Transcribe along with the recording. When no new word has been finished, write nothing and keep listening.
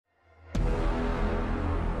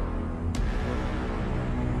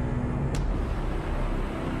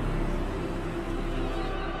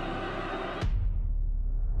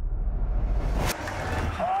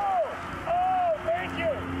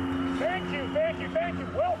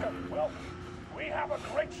have a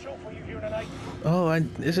great show for you here tonight. Oh,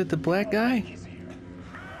 is it the black guy? He's here.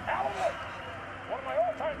 Alan Wake, one of my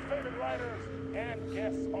all-time favorite writers and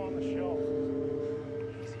guests on the show.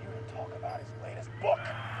 He's here to talk about his latest book.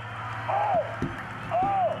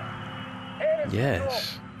 And it's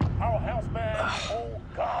Yes. our house band, Old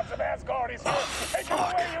Gods of Asgard, is here. Take it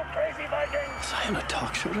away, you crazy Vikings. Was I on a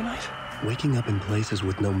talk show tonight? Waking up in places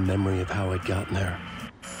with no memory of how I'd gotten there.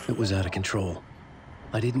 It was out of control.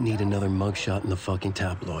 I didn't need another mugshot in the fucking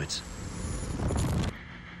tabloids.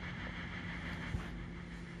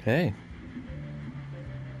 Hey.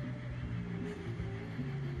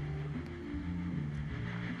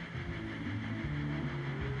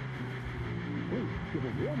 Please give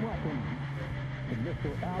a warm welcome to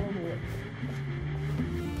Mr. Alan Wake.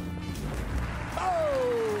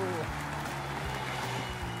 Oh!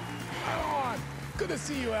 Alan! Good to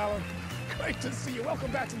see you, Alan. Great to see you.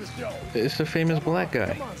 Welcome back to the show. It's the famous black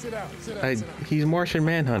guy. Come on, sit down, sit down, sit down. He's Martian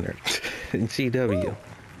Manhunter in CW.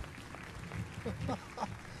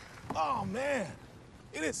 Oh, man.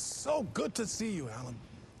 It is so good to see you, Alan.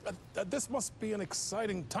 This must be an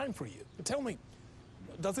exciting time for you. Tell me,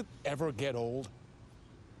 does it ever get old?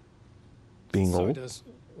 Being So old? does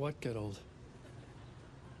what get old?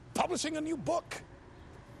 Publishing a new book.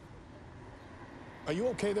 Are you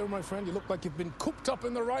okay there, my friend? You look like you've been cooped up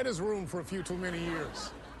in the writer's room for a few too many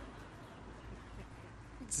years.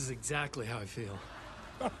 This is exactly how I feel.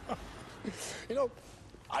 You know,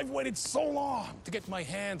 I've waited so long to get my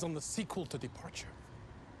hands on the sequel to Departure.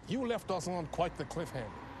 You left us on quite the cliffhanger.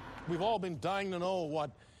 We've all been dying to know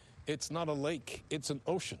what "it's not a lake, it's an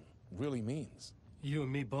ocean" really means. You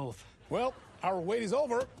and me both. Well, our wait is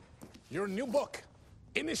over. Your new book,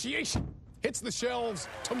 Initiation, hits the shelves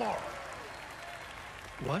tomorrow.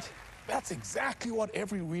 What? That's exactly what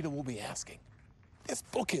every reader will be asking. This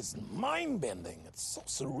book is mind-bending. It's so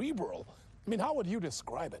cerebral. I mean, how would you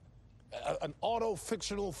describe it? An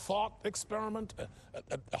auto-fictional thought experiment?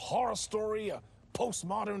 A horror story? A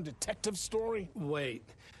postmodern detective story? Wait.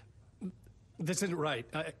 This isn't right.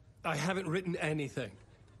 I haven't written anything.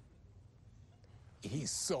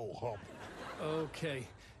 He's so humble. Okay,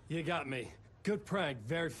 you got me. Good prank,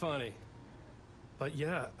 very funny. But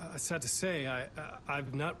yeah, sad to say,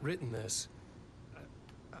 I've not written this.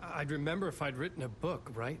 I'd remember if I'd written a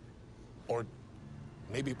book, right? Or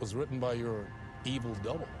maybe it was written by your evil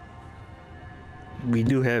double. We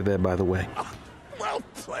do have that, by the way. Well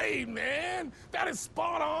played, man. That is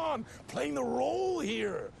spot on. Playing the role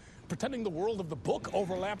here. Pretending the world of the book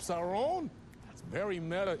overlaps our own. That's very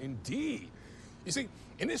meta indeed. You see,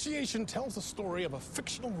 Initiation tells the story of a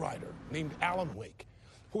fictional writer named Alan Wake,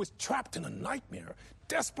 who is trapped in a nightmare,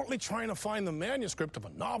 desperately trying to find the manuscript of a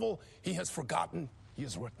novel he has forgotten he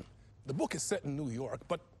has written. The book is set in New York,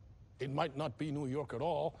 but it might not be New York at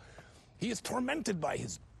all. He is tormented by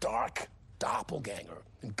his dark doppelganger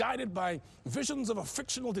and guided by visions of a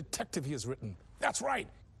fictional detective he has written. That's right,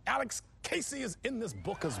 Alex Casey is in this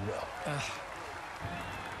book as well.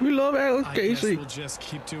 We love Alex I Casey. guess we'll just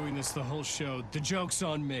keep doing this the whole show. The joke's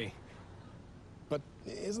on me. But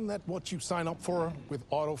isn't that what you sign up for with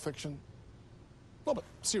autofiction? No, but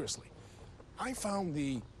seriously, I found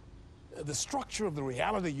the structure of the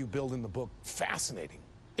reality you build in the book fascinating.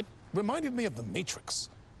 It reminded me of The Matrix.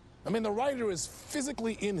 I mean, the writer is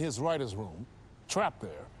physically in his writer's room, trapped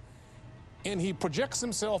there, and he projects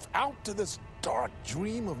himself out to this dark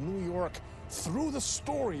dream of New York through the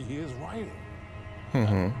story he is writing.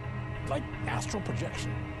 Like astral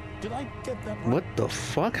projection. Did I get that right? What the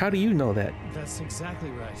fuck? How do you know that? That's exactly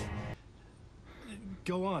right.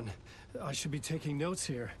 Go on. I should be taking notes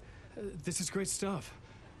here. This is great stuff.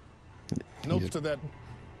 Notes to that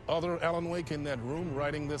other Alan Wake in that room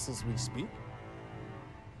writing this as we speak?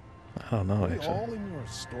 I don't know, Are they actually. all in your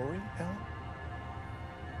story, Alan?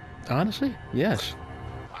 Honestly, yes.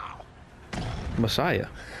 Wow. Messiah.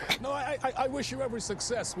 No, I wish you every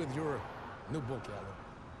success with your new book, Alan.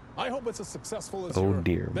 I hope it's as successful as Oh, your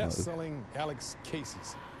dear, best-selling Alex Casey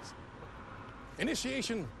series.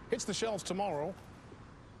 Initiation hits the shelves tomorrow.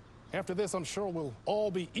 After this, I'm sure we'll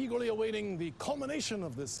all be eagerly awaiting the culmination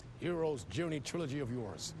of this hero's journey trilogy of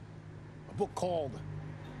yours. A book called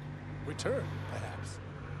Return, perhaps.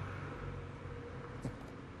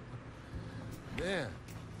 Man,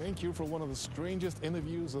 thank you for one of the strangest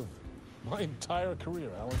interviews of my entire career,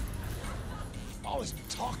 Alan. All this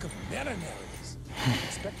talk of meta-narratives,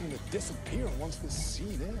 expecting to disappear once this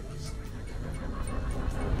scene ends.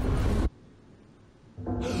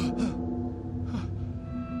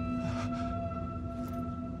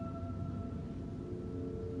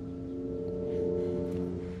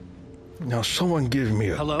 Now someone give me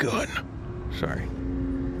a Hello? gun. Sorry.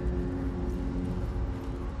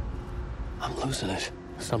 I'm losing it.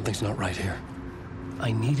 Something's not right here.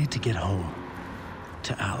 I needed to get home.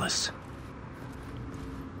 To Alice.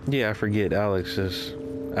 Yeah, I forget Alex is...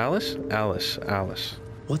 Alice? Alice.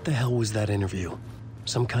 What the hell was that interview?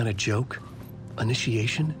 Some kind of joke?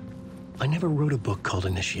 Initiation? I never wrote a book called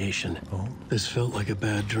Initiation. Oh. This felt like a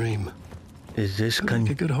bad dream. Is this Like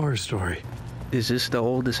a good horror story. Is this the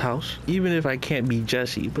oldest house? Even if I can't be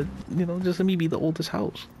Jesse, but, you know, just let me be the oldest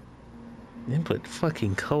house. Input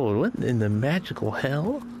fucking code. What in the magical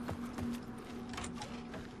hell?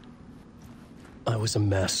 I was a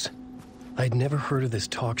mess. I'd never heard of this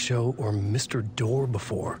talk show or Mr. Door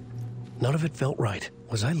before. None of it felt right.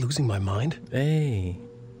 Was I losing my mind? Hey.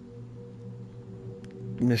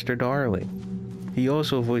 Mr. Darling. He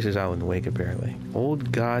also voices Alan Wake, apparently.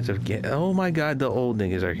 Old gods of... Oh my god, the old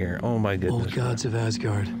niggas are here. Oh my goodness. Old gods of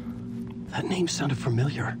Asgard. That name sounded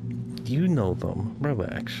familiar. You know them.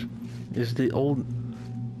 Relax. It's the old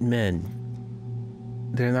men.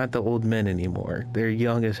 They're not the old men anymore. They're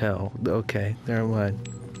young as hell. Okay, never mind.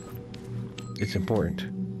 It's important.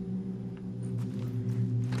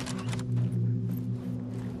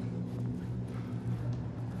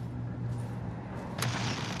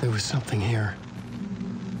 There was something here.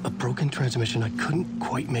 A broken transmission I couldn't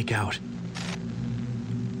quite make out.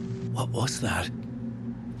 What was that?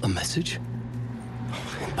 A message?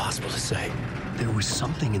 Impossible to say. There was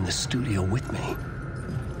something in the studio with me.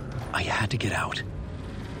 I had to get out.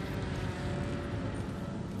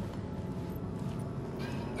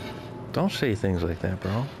 Don't say things like that,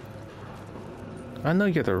 bro. I know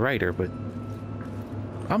you're the writer, but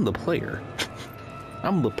I'm the player.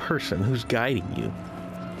 I'm the person who's guiding you.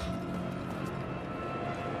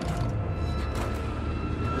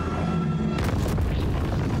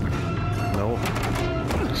 No.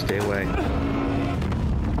 Stay away.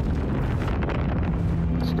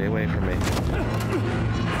 Stay away from me.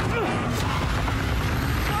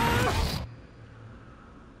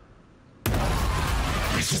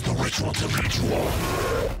 This is the ritual to lead you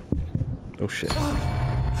on. Oh shit.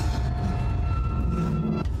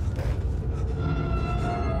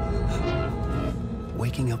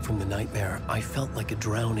 Waking up from the nightmare, I felt like a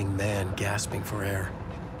drowning man gasping for air.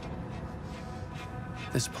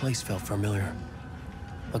 This place felt familiar.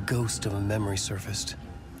 A ghost of a memory surfaced,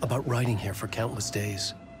 about riding here for countless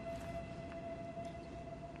days.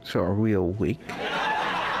 So are we awake?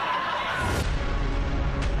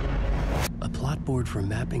 A plot board for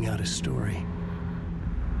mapping out a story.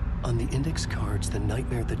 On the index cards, the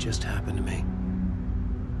nightmare that just happened to me.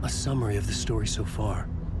 A summary of the story so far.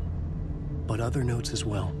 But other notes as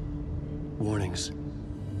well. Warnings.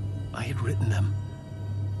 I had written them.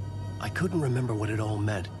 I couldn't remember what it all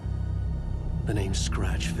meant. The name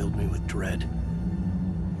Scratch filled me with dread.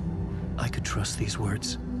 I could trust these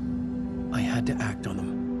words. I had to act on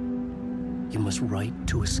them. You must write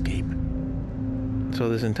to escape. So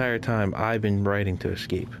this entire time, I've been writing to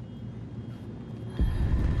escape.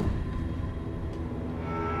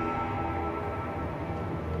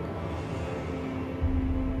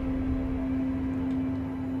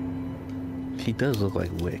 He does look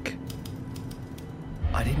like Wick.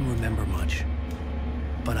 I didn't remember much,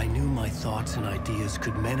 but I knew my thoughts and ideas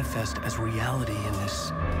could manifest as reality in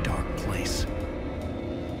this dark place.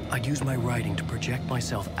 I'd use my writing to project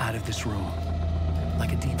myself out of this room,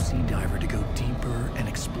 like a deep-sea diver to go deeper and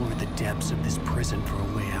explore the depths of this prison for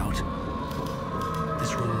a way out.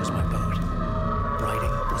 This room was my boat.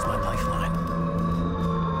 Writing was my lifeline.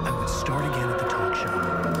 I would start again at the talk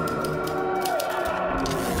show.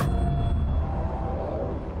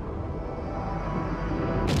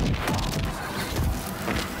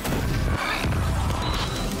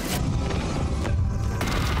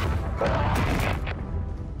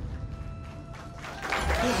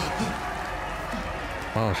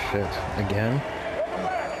 Oh shit, again?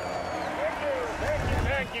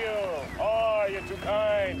 Thank you. Oh, you're too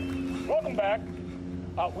kind. Welcome back.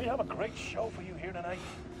 We have a great show for you here tonight.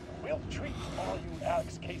 We'll treat all you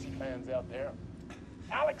Alex Casey fans out there.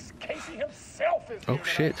 Alex Casey himself is here Oh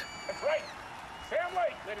shit. tonight. That's right. Sam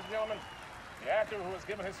Lake, ladies and gentlemen. The actor who has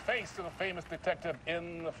given his face to the famous detective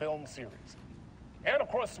in the film series. And of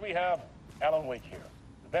course, we have Alan Wake here,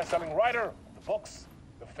 the best-selling writer of the books,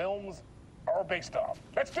 the films are based on.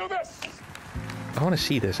 Let's do this! I want to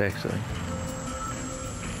see this, actually.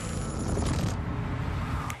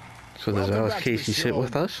 So does Welcome Alex back to the Casey sit show.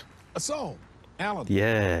 with us? So, Alan,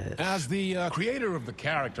 Yes. as the creator of the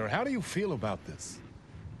character, how do you feel about this?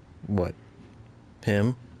 What?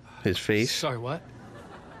 Him? His face? Sorry, what?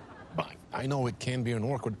 I know it can be an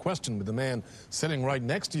awkward question with the man sitting right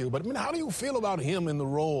next to you, but I mean, how do you feel about him in the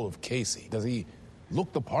role of Casey? Does he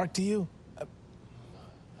look the part to you?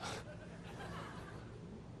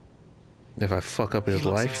 If I fuck up his He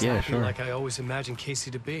looks life, exactly yeah, sure. like I always imagined Casey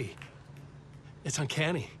to be. It's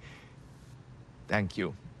uncanny. Thank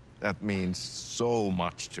you. That means so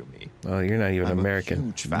much to me. Oh, you're not even I'm a American.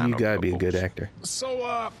 huge fan You of gotta the be a good books. actor.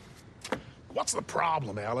 So, what's the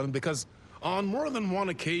problem, Alan? Because on more than one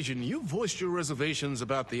occasion, you voiced your reservations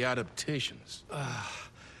about the adaptations.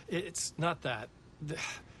 It's not that.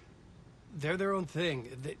 They're their own thing.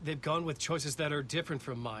 They've gone with choices that are different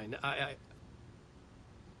from mine.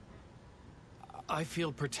 I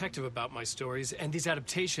feel protective about my stories, and these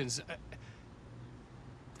adaptations...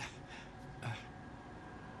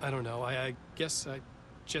 I don't know. I guess I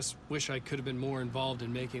just wish I could have been more involved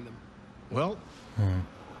in making them. Well,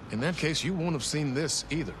 in that case, you won't have seen this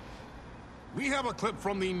either. We have a clip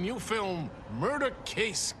from the new film, Murder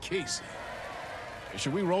Case Casey.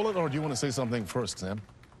 Should we roll it, or do you want to say something first, Sam?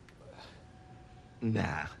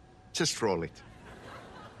 Nah, just roll it.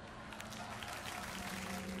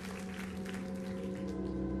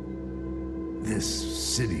 This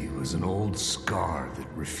city was an old scar that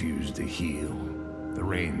refused to heal. The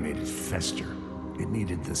rain made it fester. It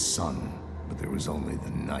needed the sun, but there was only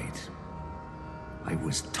the night. I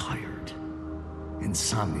was tired.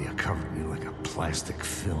 Insomnia covered me like a plastic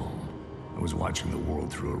film. I was watching the world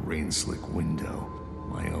through a rain-slick window,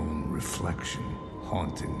 my own reflection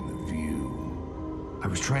haunting the view. I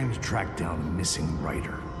was trying to track down a missing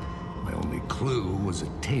writer. My only clue was a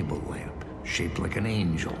table lamp, shaped like an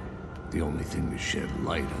angel. The only thing to shed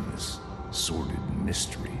light on this sordid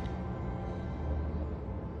mystery.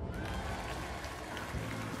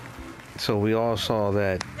 So we all saw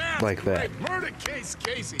that That's like that. great. Murder Case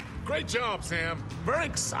Casey. Great job, Sam. Very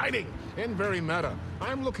exciting and very meta.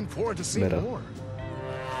 I'm looking forward to seeing Meta. more.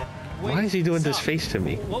 Why is he doing this stop. face to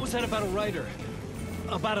me? What was that about a writer?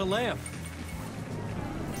 About a lamp?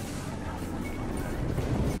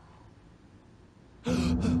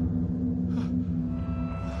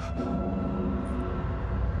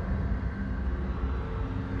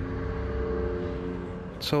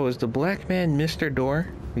 So is the black man Mr. Door?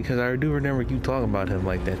 Because I do remember you talking about him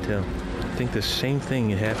like that too. I think the same thing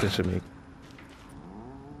happens to me.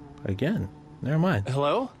 Again. Never mind.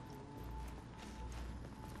 Hello?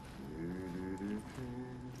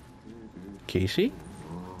 Casey?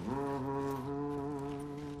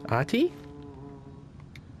 Ati?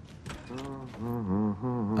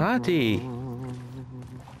 Ati!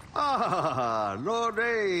 Ah,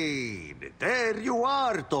 Lorraine! There you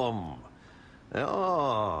are, Tom.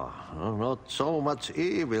 Oh, not so much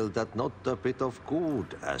evil that not a bit of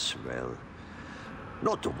good as well.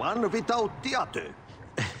 Not one without the other.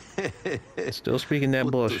 Still speaking that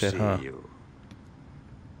Good bullshit, to see huh? you.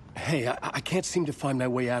 Hey, I can't seem to find my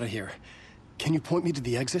way out of here. Can you point me to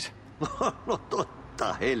the exit? No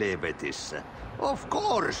totta helvetissä. Of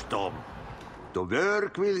course, Tom. The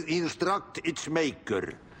work will instruct its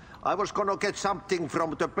maker. I was gonna get something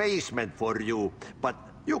from the basement for you, but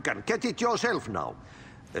you can get it yourself now.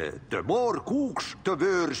 The more cooks, the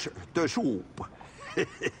worse the soup.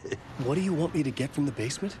 What do you want me to get from the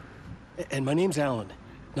basement? And my name's Alan,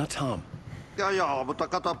 not Tom. Ja, mutta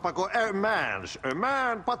katsoppa, kun a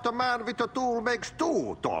man, but a man with a tool makes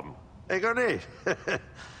two, Tom. Eikö niin?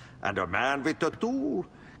 And a man with a tool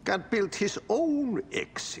can build his own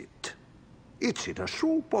exit. It's in a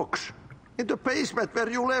shoebox, in the basement where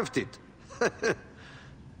you left it.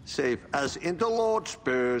 Safe as in the Lord's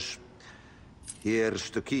purse. Here's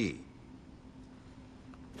the key.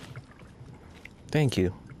 Thank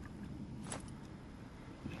you.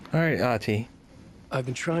 Alright, Ati. I've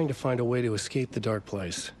been trying to find a way to escape the dark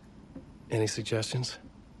place. Any suggestions?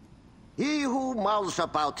 He who mouths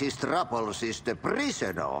about his troubles is the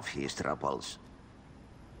prisoner of his troubles.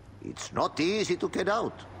 It's not easy to get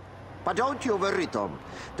out. But don't you worry, Tom.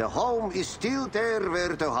 The home is still there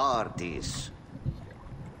where the heart is.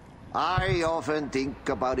 I often think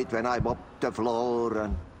about it when I mop the floor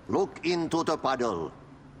and look into the puddle.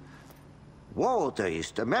 Water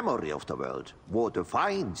is the memory of the world. Water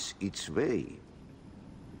finds its way.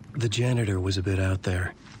 The janitor was a bit out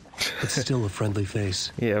there, but still a friendly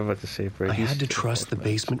face. Yeah, I'm about to say, bro. I he's had to still trust the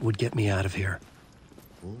fucking basement would get me out of here.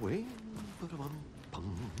 nice.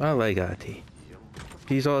 I like Ati.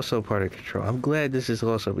 He's also part of Control. I'm glad this is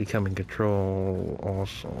also becoming Control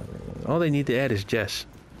also. All they need to add is Jess.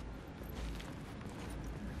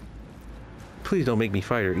 Please don't make me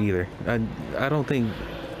fight her either. I don't think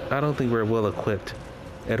we're well equipped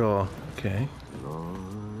at all. Okay.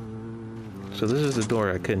 So this is the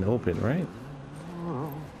door I couldn't open, right?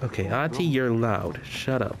 Okay, Ati, you're loud.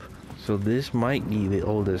 Shut up. So this might be the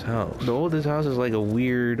oldest house. The oldest house is like a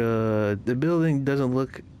weird, the building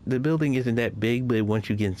isn't that big, but once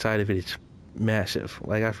you get inside of it, it's massive.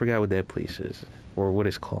 Like, I forgot what that place is, or what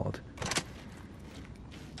it's called.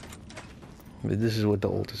 But this is what the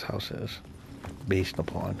oldest house is, based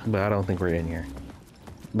upon. But I don't think we're in here.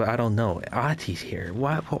 But I don't know. Ahti's here.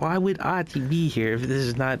 Why would Ahti be here if this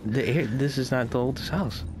is not the oldest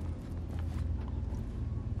house?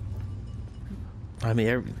 I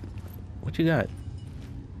mean, what you got?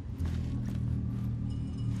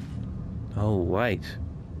 Oh, light.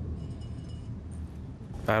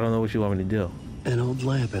 I don't know what you want me to do. An old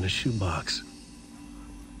lamp in a shoebox.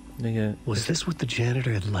 Nigga, Was this what the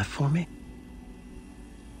janitor had left for me?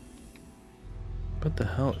 what the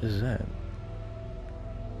hell is that?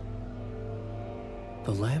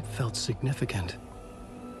 The lamp felt significant.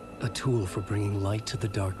 A tool for bringing light to the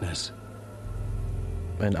darkness.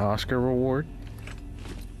 An Oscar reward?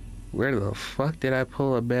 Where the fuck did I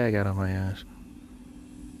pull a bag out of my ass?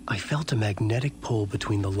 I felt a magnetic pull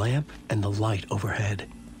between the lamp and the light overhead.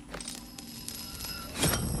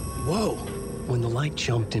 Whoa! When the light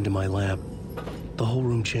jumped into my lamp, the whole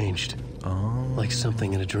room changed. Oh. Like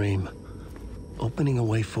something in a dream. Opening a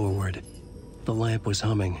way forward. The lamp was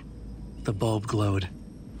humming. The bulb glowed.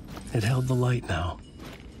 It held the light now.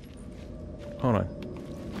 Hold on.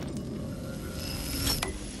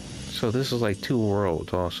 So this is like two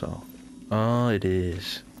worlds also. Oh, it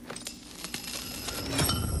is.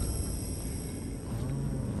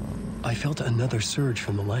 I felt another surge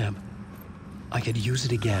from the lamp. I could use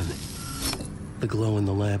it again. The glow in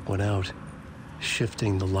the lamp went out,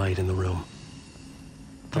 shifting the light in the room.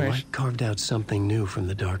 The Nice. light carved out something new from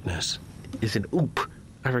the darkness. It's an oop.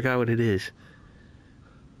 I forgot what it is.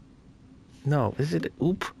 No, is it an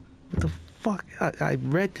oop? What the fuck? I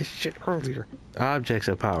read this shit earlier. Objects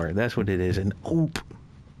of power. That's what it is. An oop.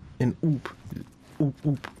 An oop. Oop,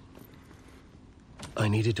 oop. I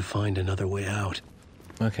needed to find another way out.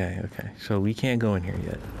 Okay. So we can't go in here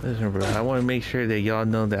yet. Listen, bro. I want to make sure that y'all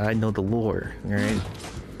know that I know the lore. Alright?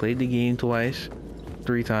 Played the game twice.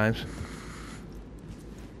 3 times.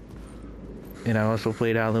 And I also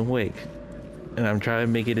played Alan Wake. And I'm trying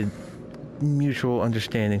to make it a mutual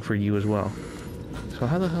understanding for you as well. So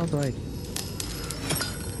how the hell do I...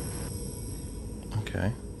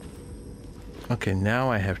 Okay. Okay, now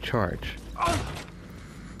I have charge.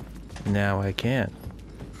 Now I can.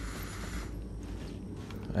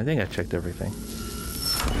 I think I checked everything.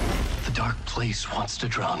 The dark place wants to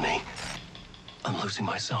drown me. I'm losing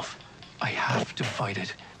myself. I have to fight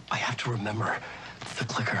it. I have to remember the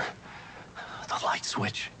clicker. The light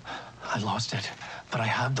switch. I lost it, but I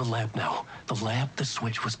have the lamp now. The lamp the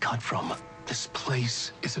switch was cut from. This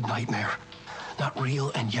place is a nightmare. Not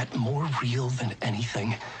real, and yet more real than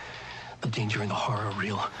anything. The danger and the horror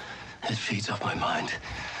real. It feeds off my mind,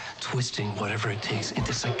 twisting whatever it takes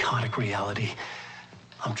into psychotic reality.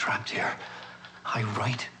 I'm trapped here. I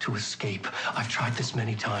write to escape. I've tried this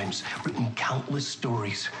many times, written countless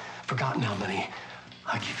stories, forgotten how many.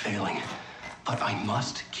 I keep failing. But I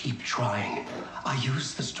must keep trying. I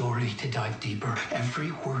use the story to dive deeper.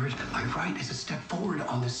 Every word I write is a step forward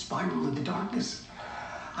on this spiral in the darkness.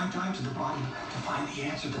 I dive to the bottom to find the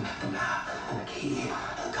answer, the map, and the key,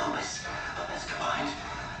 and the compass. It's combined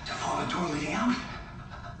to form a door leading out.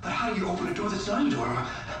 But how do you open a door that's not a door?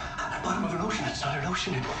 At the bottom of an ocean that's not an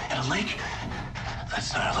ocean. And a lake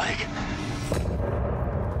that's not a lake.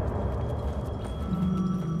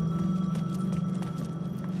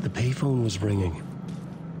 The payphone was ringing.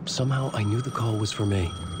 Somehow I knew the call was for me.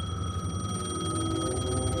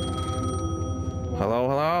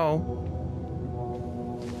 Hello?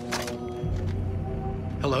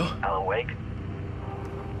 Hello? Alan Wake,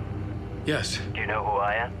 Yes. do you know who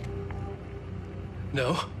I am?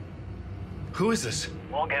 No? Who is this?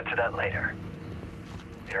 We'll get to that later.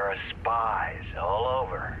 There are spies all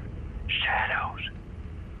over. Shadows.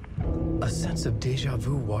 A sense of deja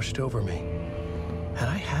vu washed over me. Had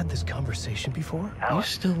I had this conversation before? Alan,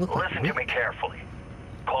 still look like listen to me carefully.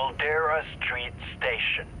 Caldera Street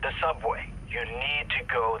Station, the subway. You need to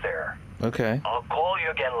go there. Okay. I'll call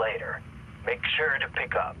you again later. Make sure to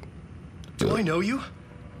pick up. Do I know you?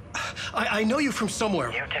 I know you from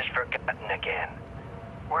somewhere. You've just forgotten again.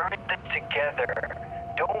 We're in this together.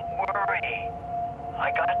 Don't worry.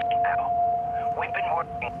 I got you now. We've been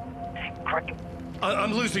working. Great.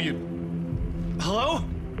 I'm losing you. Hello?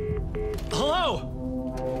 Hello?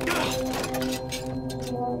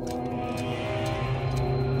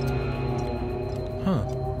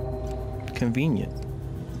 Huh. Convenient.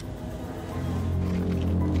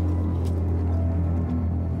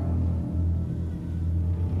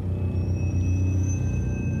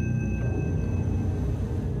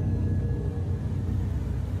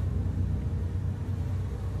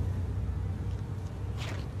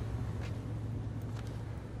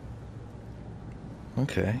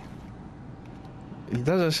 Okay. He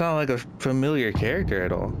doesn't sound like a familiar character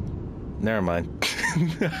at all. Never mind.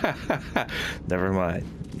 Never mind.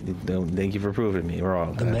 Thank you for proving me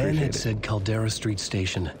wrong. The man had said Caldera Street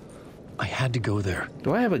Station. I had to go there.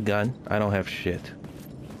 Do I have a gun? I don't have shit.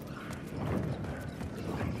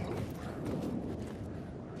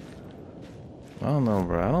 I don't know,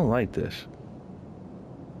 bro. I don't like this.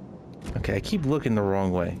 Okay, I keep looking the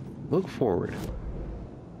wrong way. Look forward.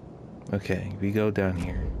 Okay, we go down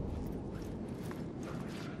here.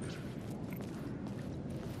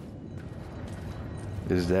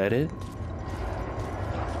 Is that it?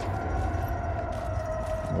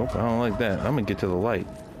 Nope, I don't like that. I'm gonna get to the light.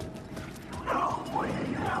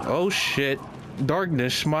 Oh shit.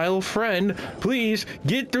 Darkness, smile friend. Please,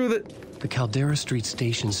 get through the... The Caldera Street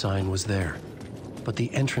Station sign was there, but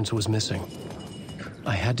the entrance was missing.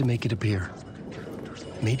 I had to make it appear.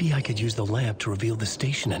 Maybe I could use the lamp to reveal the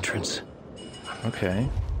station entrance. Okay.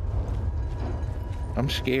 I'm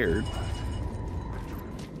scared.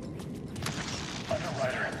 I'm a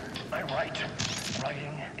writer. I write.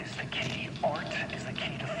 Writing is the key. Art is the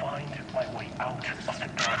key to find my way out of the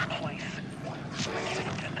dark place. I can't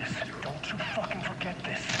forget this. Don't you fucking forget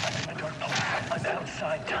this. I'm in the dark place. I'm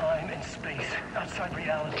outside time and space. Outside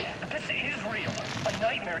reality. But this is real. A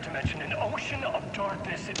nightmare dimension. An ocean of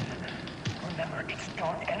darkness. Remember, its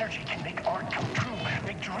dark energy can make art come true.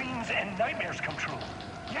 Make dreams and nightmares come true.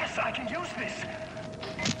 Yes, I can use this.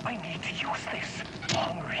 I need to use this.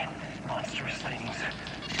 Hungry, monstrous things.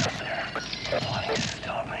 Out there, plotting to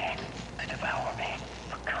stop me, to devour me,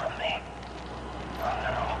 become me. Oh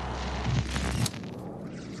no.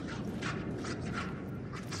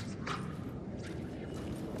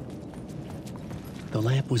 The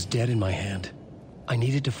lamp was dead in my hand. I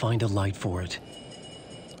needed to find a light for it.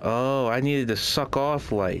 Oh, I needed to suck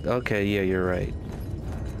off light. Okay, yeah, you're right.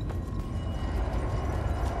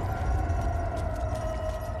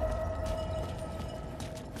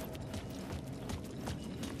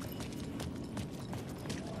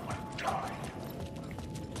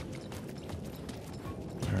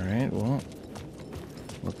 Alright, well,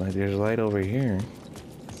 looks like there's light over here.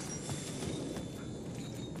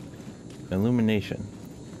 Illumination.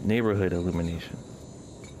 Neighborhood illumination.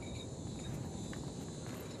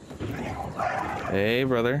 Hey,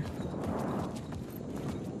 brother.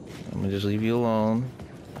 I'm gonna just leave you alone.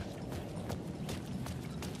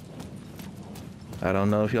 I don't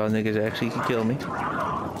know if y'all niggas actually can kill me.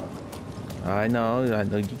 I know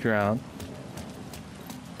you drowned.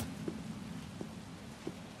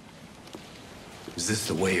 Is this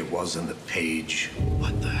the way it was on the page?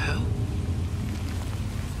 What the hell?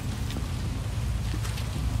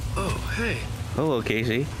 Oh, hey. Hello,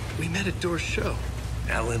 Casey. We met at Door's show.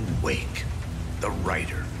 Alan Wake, the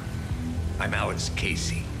writer. I'm Alex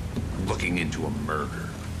Casey, looking into a murder.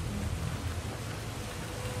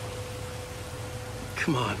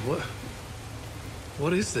 Come on,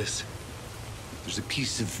 what is this? There's a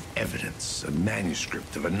piece of evidence, a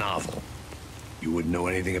manuscript of a novel. You wouldn't know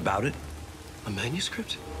anything about it? A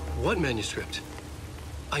manuscript? What manuscript?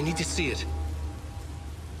 I need to see it.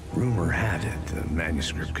 Rumor had it the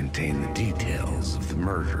manuscript contained the details of the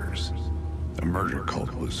murders. A murder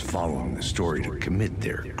cult was following the story to commit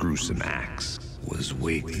their gruesome acts. Was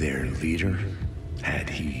Wake their leader? Had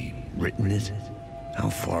he written it? How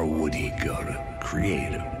far would he go to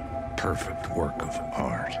create a perfect work of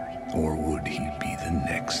art? Or would he be the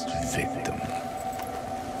next victim?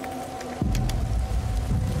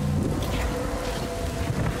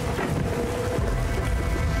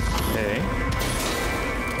 Hey.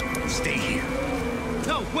 Stay here.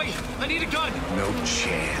 No, wait! I need a gun! No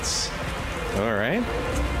chance. Alright.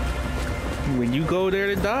 When you go there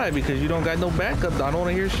to die because you don't got no backup, I don't want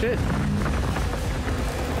to hear shit.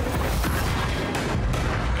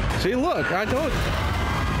 See, look, I told you.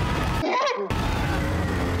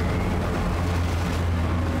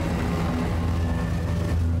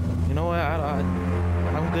 You know what?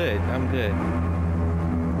 I'm good. I'm good.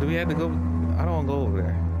 Do we have to go? I don't want to go over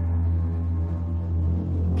there.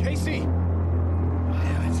 Casey!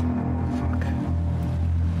 Damn it. Fuck.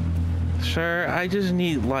 Sir, I just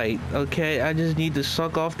need light, okay? I just need to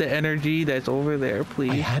suck off the energy that's over there,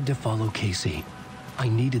 please. I had to follow Casey. I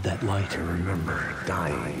needed that light. I remember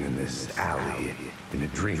dying in this alley in a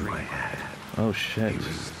dream I had. Oh, shit. He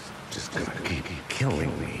was just gonna keep killing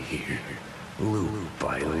me here, loop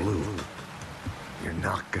by loop. You're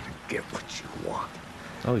not gonna get what you want.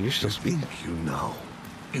 Oh, you're still You speaking. think you know.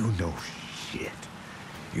 You know shit.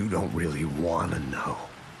 You don't really want to know.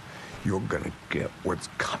 You're gonna get what's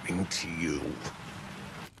coming to you.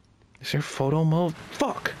 Is there photo mode?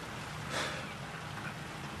 Fuck.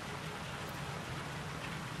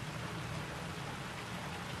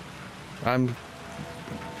 I'm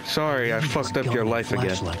sorry I fucked up your life again.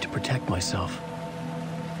 Flashlight to protect myself.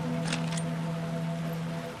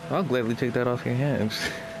 I'll gladly take that off your hands.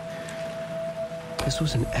 This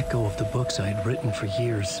was an echo of the books I had written for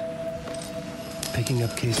years. Picking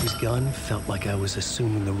up Casey's gun felt like I was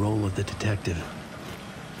assuming the role of the detective.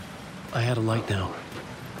 I had a light now.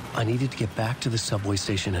 I needed to get back to the subway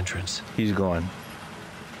station entrance. He's gone.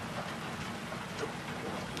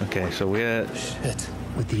 Okay, so we're at... Shit.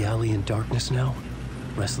 With the alley in darkness now,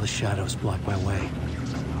 restless shadows block my way.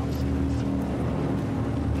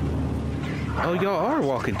 Oh, y'all are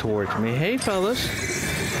walking towards me. Hey, fellas.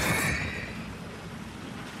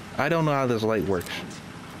 I don't know how this light works.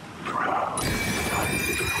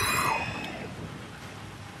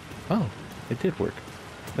 Oh, it did work.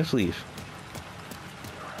 Let's leave.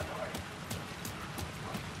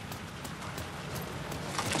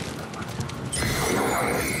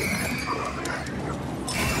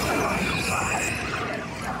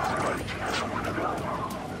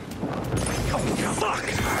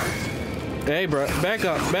 Hey, bro, back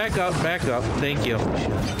up, back up, back up. Thank you.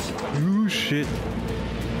 Ooh, shit.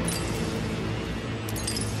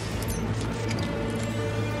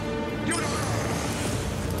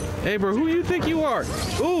 Hey, bro, who you think you are?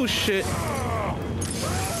 Ooh, shit.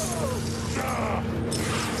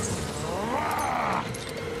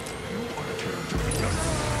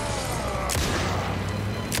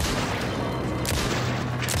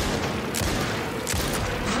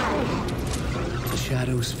 The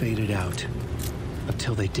shadows faded out.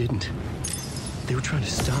 Until they didn't. They were trying to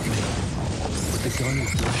stop me. With the gun and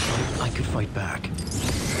flashlight, I could fight back.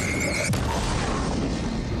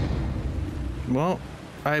 Well,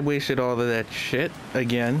 I wasted all of that shit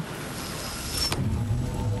again.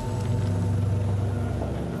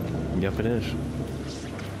 Yep, it is.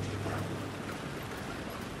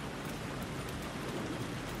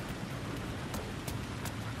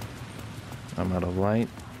 I'm out of light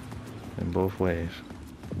in both ways.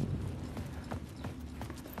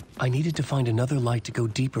 I needed to find another light to go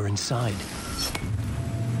deeper inside.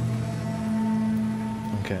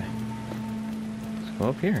 Okay. Let's go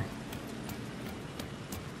up here.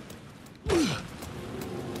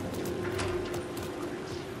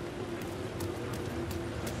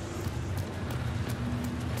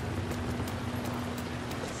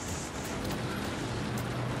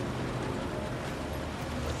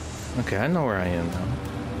 Okay, I know where I am now.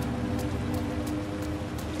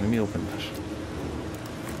 Let me open this.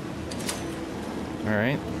 All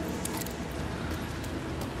right.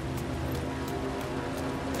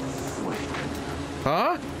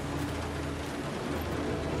 Huh?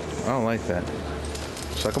 I don't like that.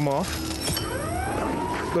 Suck them off.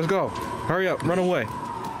 Let's go. Hurry up. Run away.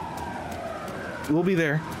 We'll be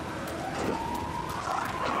there.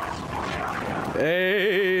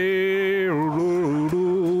 Hey.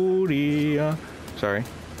 Sorry.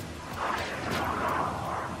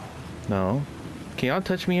 No. Can y'all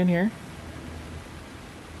touch me in here?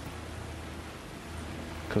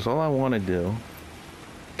 Because all I want to do...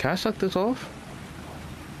 Can I suck this off?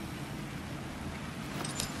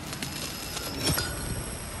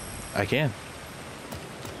 I can.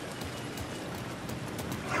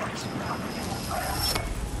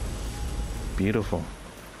 Beautiful.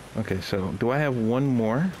 Okay, so do I have one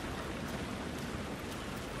more?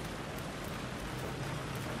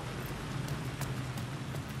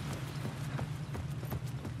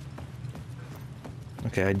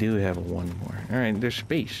 Okay, I do have one more. All right, there's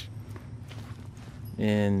space.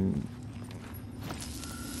 And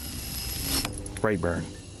Brightburn.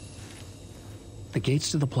 The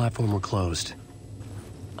gates to the platform were closed.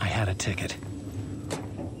 I had a ticket.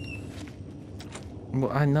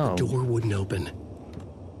 Well, I know. The door wouldn't open.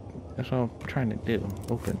 That's what I'm trying to do.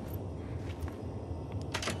 Open.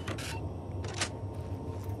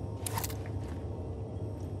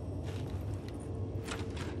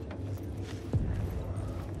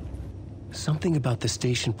 Something about the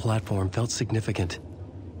station platform felt significant.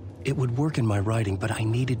 It would work in my writing, but I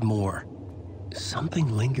needed more. Something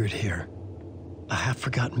lingered here. A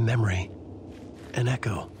half-forgotten memory. An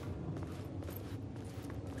echo.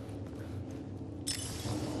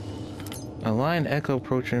 A line echo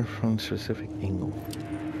approaching from a specific angle.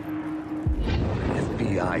 An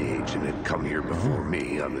FBI agent had come here before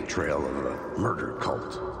me on the trail of a murder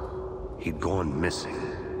cult. He'd gone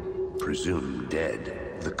missing, presumed dead.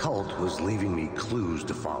 The cult was leaving me clues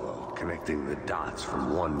to follow, connecting the dots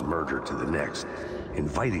from one murder to the next,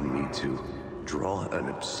 inviting me to draw an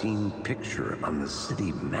obscene picture on the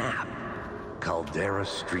city map. Caldera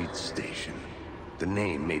Street Station. The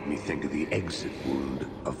name made me think of the exit wound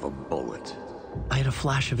of a bullet. I had a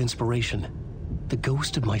flash of inspiration. The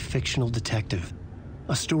ghost of my fictional detective.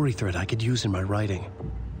 A story thread I could use in my writing.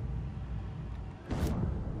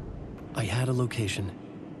 I had a location.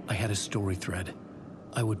 I had a story thread.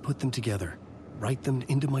 I would put them together, write them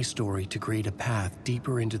into my story to create a path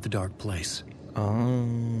deeper into the dark place.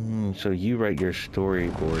 So you write your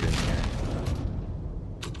storyboard in here.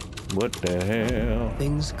 What the hell?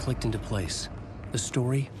 Things clicked into place. The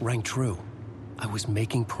story rang true. I was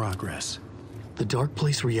making progress. The dark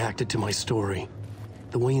place reacted to my story.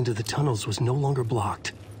 The way into the tunnels was no longer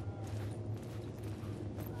blocked.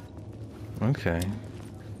 Okay.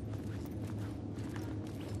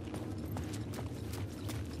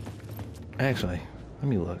 Actually, let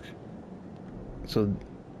me look. So,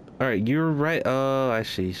 alright, you're right. Oh, I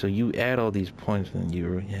see. So you add all these points and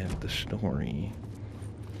you have the story.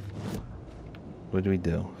 What do we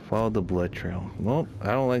do? Follow the blood trail. Nope,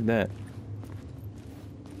 I don't like that.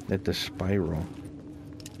 At the spiral.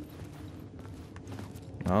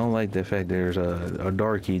 I don't like the fact there's a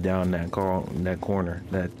darkie down that corner,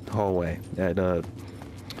 that hallway, that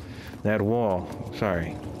wall.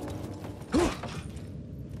 Sorry.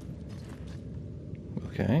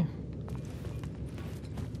 Okay.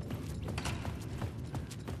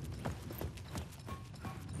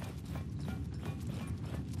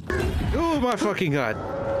 Oh my fucking god!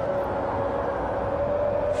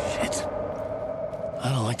 Shit. I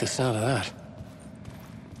don't like the sound of that.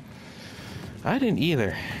 I didn't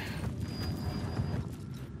either.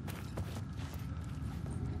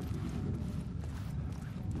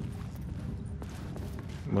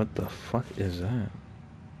 What the fuck is that?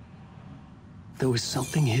 There was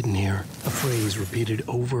something hidden here, a phrase repeated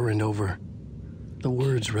over and over. The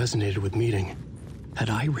words resonated with meaning.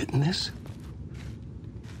 Had I written this?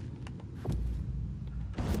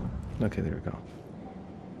 Okay, there we go.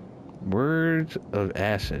 Words of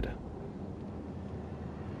acid.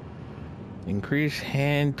 Increase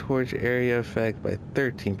hand torch area effect by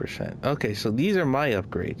 13%. Okay, so these are my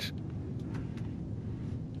upgrades.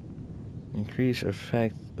 Increase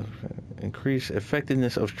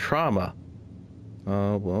effectiveness of trauma.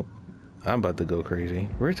 Oh, well, I'm about to go crazy.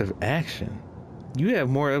 Words of action. You have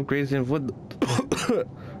more upgrades than what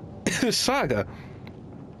Saga.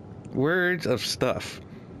 Words of stuff.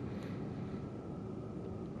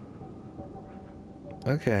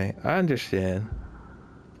 Okay, I understand.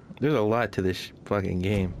 There's a lot to this fucking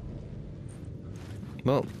game.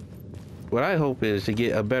 Well, what I hope is to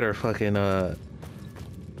get a better fucking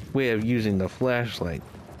way of using the flashlight.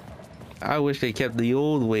 I wish they kept the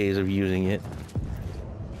old ways of using it.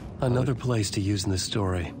 Another place to use in the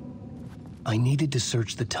story. I needed to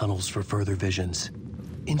search the tunnels for further visions.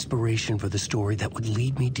 Inspiration for the story that would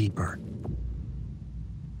lead me deeper.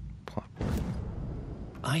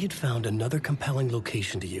 I had found another compelling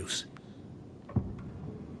location to use.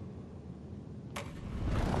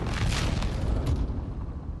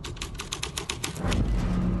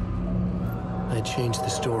 I had changed the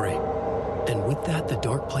story, and with that, the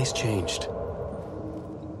dark place changed.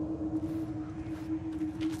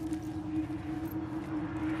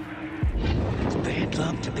 It's bad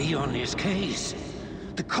luck to be on this case.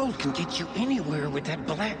 The cult can get you anywhere with that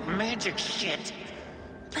black magic shit.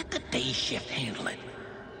 Let the day shift handle it.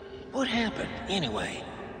 What happened, anyway?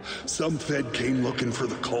 Some Fed came looking for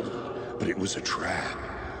the cult, but it was a trap.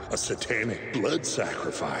 A satanic blood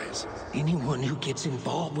sacrifice. Anyone who gets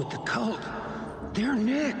involved with the cult, they're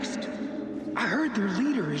next. I heard their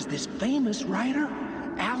leader is this famous writer,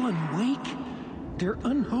 Alan Wake. Their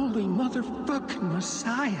unholy motherfucking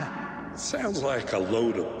messiah. Sounds like a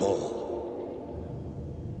load of bull.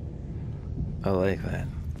 I like that.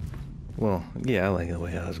 Well, yeah, I like the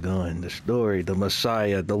way I was going. The story, the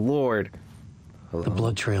Messiah, the Lord. Hello? The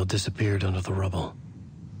blood trail disappeared under the rubble.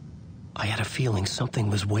 I had a feeling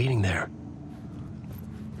something was waiting there.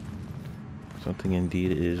 Something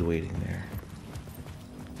indeed is waiting there.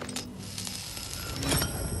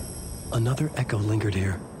 Another echo lingered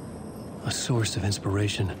here. A source of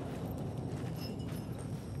inspiration.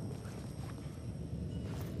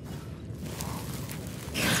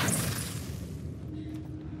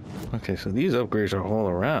 Okay, so these upgrades are all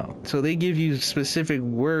around. So they give you specific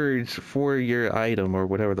words for your item or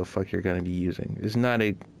whatever the fuck you're gonna be using. It's not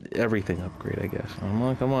a everything upgrade, I guess.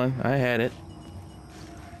 Come on, I had it.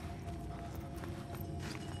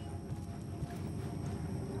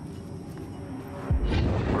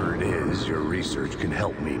 Word is, your research can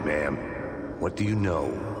help me, ma'am. What do you know?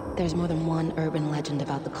 There's more than one urban legend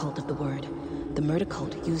about the Cult of the Word. The murder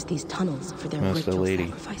cult used these tunnels for their ritual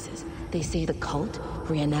sacrifices. They say the cult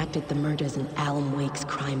reenacted the murders in Alan Wake's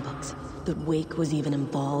crime books. That Wake was even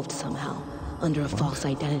involved somehow, under a false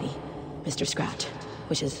identity, Mr. Scratch,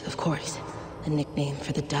 which is, of course, a nickname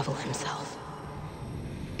for the devil himself.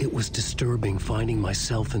 It was disturbing finding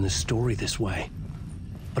myself in the story this way.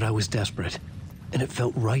 But I was desperate, and it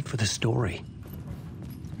felt right for the story.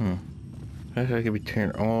 I could be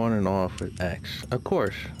turned on and off with X. Of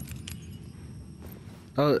course.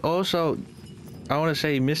 Also, I want to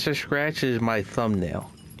say Mr. Scratch is my thumbnail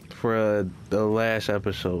for the last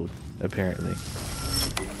episode, apparently.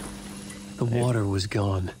 The water was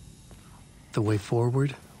gone. The way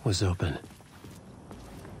forward was open.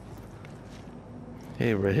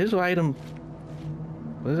 Hey, bro, his item...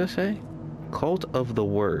 What does that say? Cult of the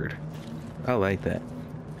Word. I like that.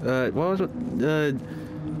 What was it?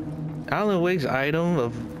 Alan Wake's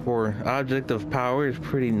item or object of power is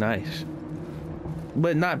pretty nice.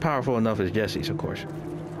 But not powerful enough as Jesse's, of course.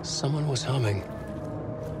 Someone was humming.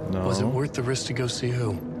 No. Was it worth the risk to go see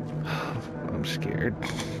who? I'm scared.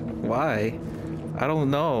 Why? I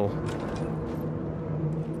don't know.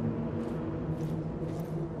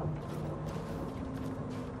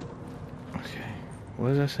 Okay. What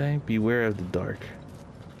does that say? Beware of the dark.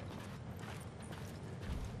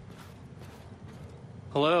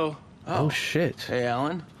 Hello? Oh shit. Hey,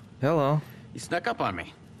 Alan. Hello. You snuck up on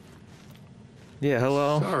me. Yeah,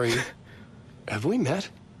 hello. Sorry. Have we met?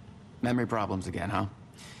 Memory problems again, huh?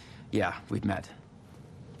 Yeah, we've met.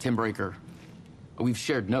 Tim Breaker. We've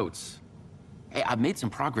shared notes. Hey, I've made some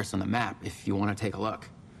progress on the map if you want to take a look.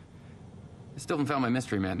 I still haven't found my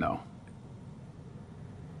mystery man, though.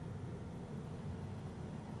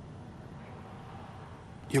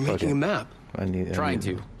 You're making a map? Trying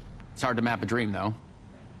to. It's hard to map a dream, though.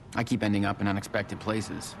 I keep ending up in unexpected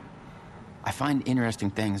places. I find interesting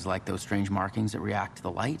things like those strange markings that react to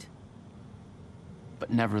the light,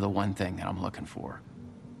 but never the one thing that I'm looking for.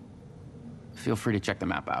 Feel free to check the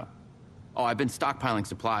map out. Oh, I've been stockpiling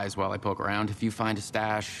supplies while I poke around. If you find a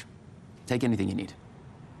stash, take anything you need.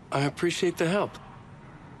 I appreciate the help.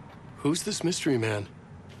 Who's this mystery man?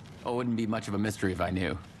 Oh, it wouldn't be much of a mystery if I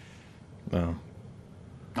knew. No.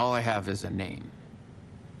 All I have is a name.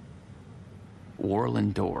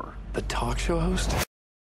 Warlin Door. The talk show host?